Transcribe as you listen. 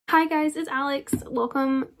Hi guys, it's Alex.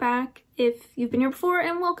 Welcome back if you've been here before,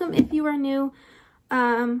 and welcome if you are new.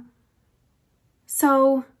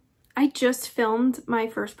 So I just filmed my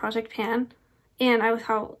first project pan, and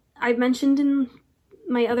I mentioned in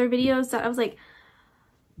my other videos that I was like,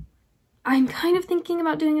 I'm kind of thinking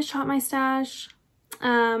about doing a Shop My Stash.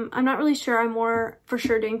 I'm not really sure. I'm more for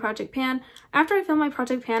sure doing project pan. After I filmed my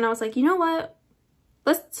project pan, I was like, you know what?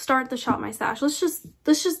 Let's start the Shop My Stash. Let's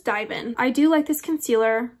just dive in. I do like this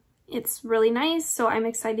concealer. It's really nice, so I'm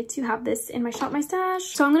excited to have this in my Shop My Stash.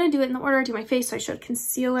 So I'm going to do it in the order I do my face. So I showed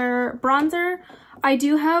concealer, bronzer. I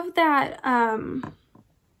do have that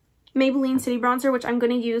Maybelline City Bronzer, which I'm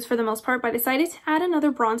going to use for the most part, but I decided to add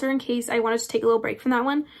another bronzer in case I wanted to take a little break from that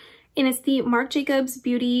one. And it's the Marc Jacobs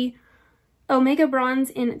Beauty Omega Bronze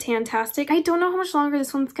in Tantastic. I don't know how much longer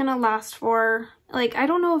this one's going to last for. Like, I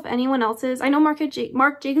don't know if anyone else is. I know Marc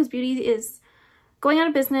Jacobs Beauty is going out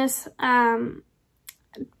of business.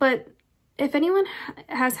 But if anyone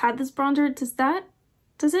has had this bronzer,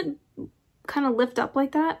 does it kind of lift up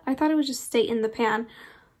like that? I thought it would just stay in the pan.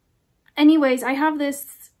 Anyways, I have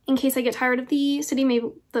this in case I get tired of the City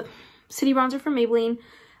Bronzer from Maybelline.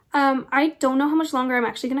 I don't know how much longer I'm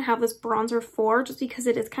actually going to have this bronzer for, just because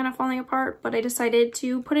it is kind of falling apart, but I decided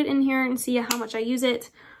to put it in here and see how much I use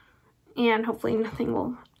it, and hopefully nothing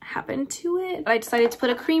will happen to it. I decided to put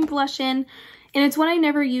a cream blush in, and it's one I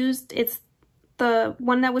never used. It's the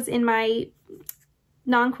one that was in my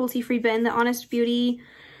non-cruelty free bin, the Honest Beauty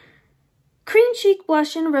Cream Cheek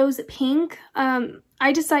Blush in Rose Pink.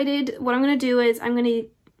 I decided what I'm going to do is I'm going to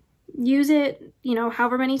use it, you know,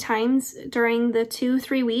 however many times during the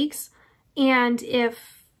 2-3 weeks. And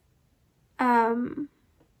if I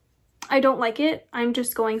don't like it, I'm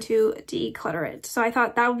just going to declutter it. So I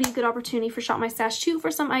thought that would be a good opportunity for Shop My Stash too, for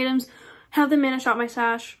some items, have them in a Shop My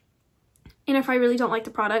Stash. And if I really don't like the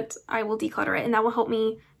product, I will declutter it, and that will help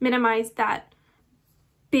me minimize that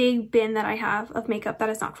big bin that I have of makeup that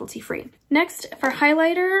is not cruelty free. Next, for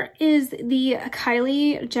highlighter, is the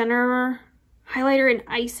Kylie Jenner highlighter in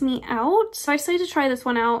Ice Me Out. So I decided to try this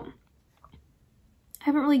one out. I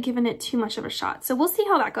haven't really given it too much of a shot, so we'll see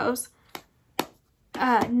how that goes.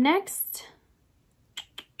 Next,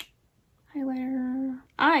 highlighter,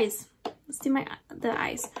 eyes. Let's do the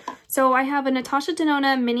eyes. So I have a Natasha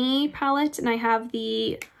Denona mini palette, and I have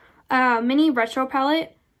the mini retro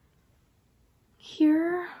palette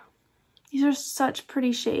here. These are such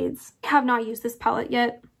pretty shades. I have not used this palette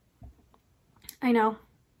yet. I know.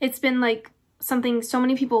 It's been like something so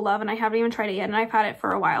many people love, and I haven't even tried it yet, and I've had it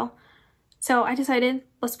for a while. So I decided,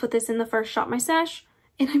 let's put this in the first Shop My Stash,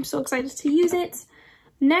 and I'm so excited to use it.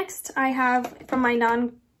 Next, I have from my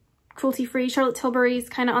non-cruelty-free, Charlotte Tilbury's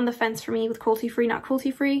kind of on the fence for me with cruelty-free, not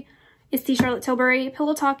cruelty-free. It's the Charlotte Tilbury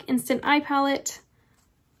Pillowtalk Instant Eye Palette.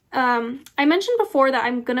 I mentioned before that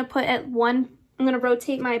I'm going to put I'm going to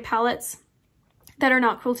rotate my palettes that are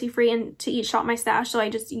not cruelty-free into each Shop My Stash, so I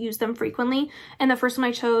just use them frequently. And the first one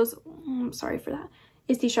I chose, I'm sorry for that,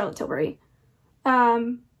 is the Charlotte Tilbury.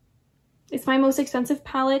 It's my most expensive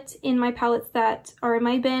palette in my palettes that are in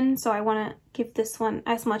my bin, so I want to give this one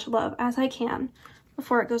as much love as I can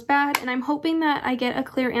before it goes bad. And I'm hoping that I get a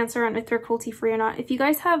clear answer on if they're cruelty free or not. If you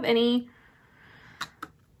guys have any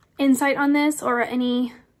insight on this, or if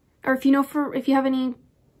you know, if you have any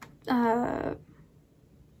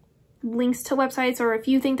links to websites, or if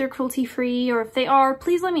you think they're cruelty free, or if they are,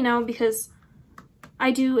 please let me know, because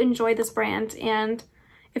I do enjoy this brand, and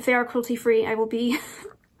if they are cruelty free, I will be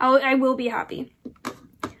I will be happy.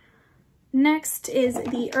 Next is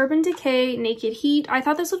the Urban Decay Naked Heat. I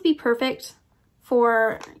thought this would be perfect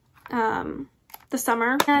for the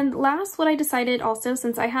summer. And last, what I decided also,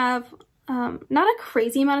 since I have not a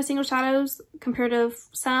crazy amount of single shadows compared to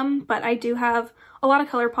some, but I do have a lot of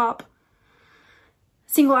Colourpop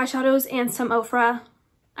single eyeshadows and some Ofra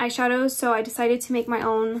eyeshadows, so I decided to make my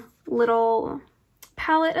own little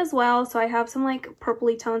palette as well. So I have some like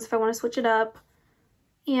purpley tones if I want to switch it up,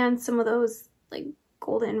 and some of those like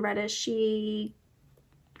golden reddish-y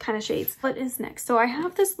kind of shades. What is next? So I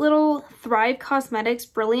have this little Thrive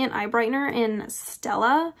Causemetics Brilliant Eye Brightener in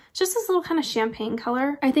Stella. It's just this little kind of champagne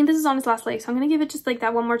color. I think this is on its last leg, so I'm going to give it just like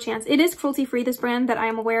that one more chance. It is cruelty free, this brand that I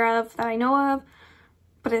am aware of, that I know of,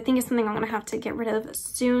 but I think it's something I'm going to have to get rid of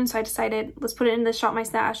soon. So I decided, let's put it in the Shop My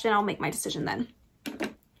Stash, and I'll make my decision then.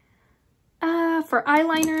 For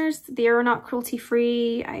eyeliners, they're not cruelty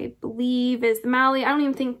free, I believe, is the Mally. I don't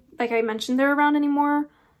even think, like I mentioned, they're around anymore.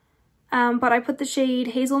 But I put the shade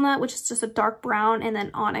Hazelnut, which is just a dark brown, and then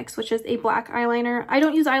Onyx, which is a black eyeliner. I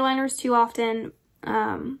don't use eyeliners too often,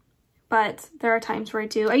 but there are times where I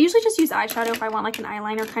do. I usually just use eyeshadow if I want like an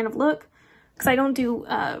eyeliner kind of look, because I don't do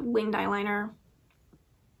winged eyeliner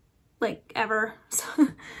like ever.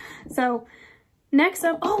 So next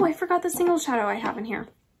up, oh, I forgot the single shadow I have in here.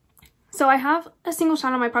 So I have a single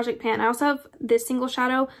shadow on my project pan. I also have this single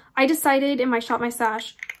shadow. I decided in my Shop My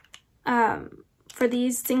Stash, for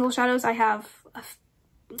these single shadows, I have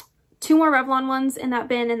 2 more Revlon ones in that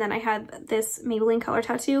bin, and then I had this Maybelline Color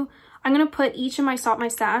Tattoo. I'm going to put each in my Shop My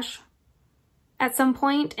Stash at some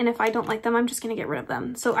point, and if I don't like them, I'm just going to get rid of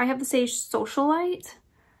them. So I have the Socialite.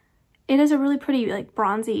 It is a really pretty, like,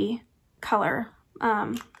 bronzy color.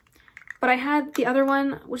 But I had the other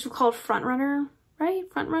one, which was called Front Runner,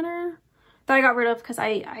 right? Front Runner, that I got rid of because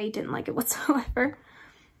I didn't like it whatsoever.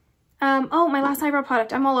 Oh, my last eyebrow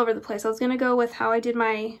product. I'm all over the place. I was going to go with how I did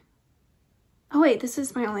my... Oh, wait, this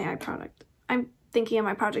is my only eye product. I'm thinking of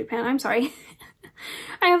my project pan. I'm sorry.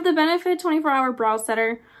 I have the Benefit 24-Hour Brow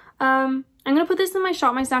Setter. I'm going to put this in my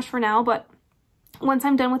Shop My Stash for now, but once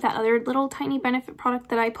I'm done with that other little tiny Benefit product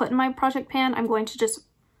that I put in my project pan, I'm going to just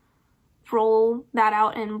roll that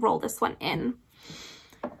out and roll this one in.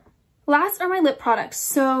 Last are my lip products.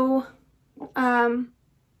 So,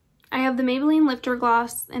 I have the Maybelline Lifter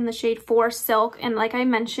Gloss in the shade 4 Silk, and like I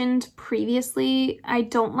mentioned previously, I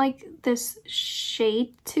don't like this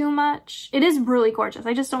shade too much. It is really gorgeous.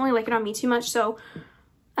 I just don't really like it on me too much, so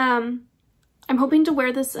I'm hoping to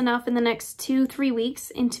wear this enough in the next 2-3 weeks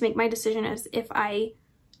and to make my decision as if I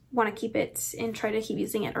want to keep it and try to keep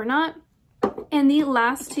using it or not. And the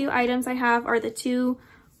last 2 items I have are the 2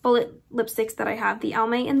 bullet lipsticks that I have, the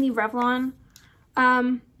Almay and the Revlon.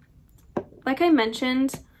 Like I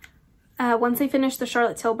mentioned, once I finish the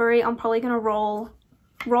Charlotte Tilbury, I'm probably going to roll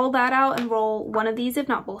that out and roll one of these, if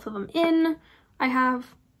not both of them, in. I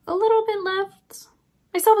have a little bit left.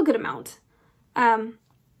 I still have a good amount.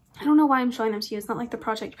 I don't know why I'm showing them to you. It's not like the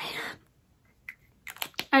project pan.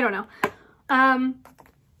 I don't know.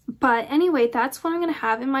 But anyway, that's what I'm going to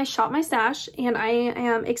have in my Shop My Stash, and I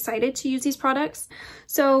am excited to use these products.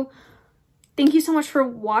 So thank you so much for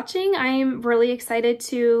watching. I'm really excited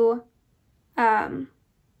to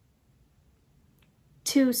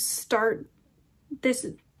start this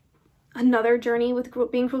another journey with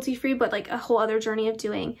being cruelty free, but like a whole other journey of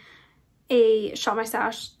doing a Shop My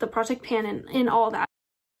Stash, the project pan, and all that.